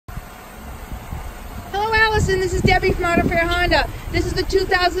Allison, this is Debbie from Auto Fair Honda. This is the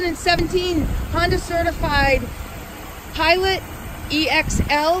 2017 Honda Certified Pilot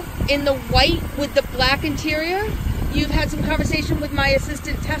EXL in the white with the black interior. You've had some conversation with my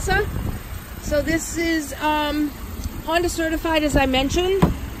assistant Tessa. So this is Honda Certified, as I mentioned.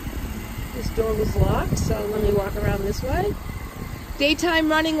 This door was locked, so let me walk around this way. Daytime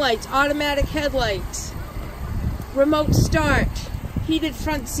running lights, automatic headlights, remote start, heated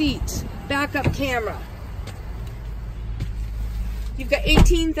front seats, backup camera. You've got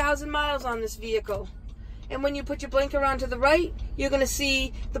 18,000 miles on this vehicle. And when you put your blinker on to the right, you're going to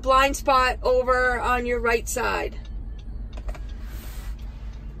see the blind spot over on your right side.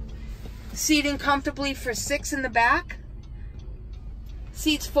 Seating comfortably for 6 in the back.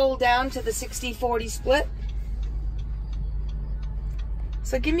 Seats fold down to the 60-40 split.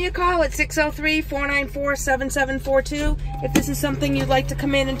 So give me a call at 603-494-7742 if this is something you'd like to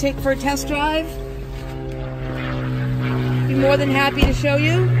come in and take for a test drive. Be more than happy to show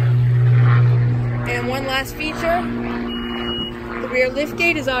you. And one last feature, the rear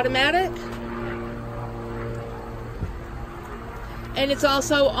liftgate is automatic. And it's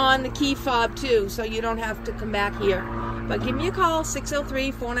also on the key fob too, so you don't have to come back here. But give me a call,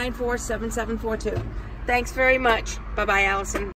 603-494-7742. Thanks very much. Bye-bye, Allison.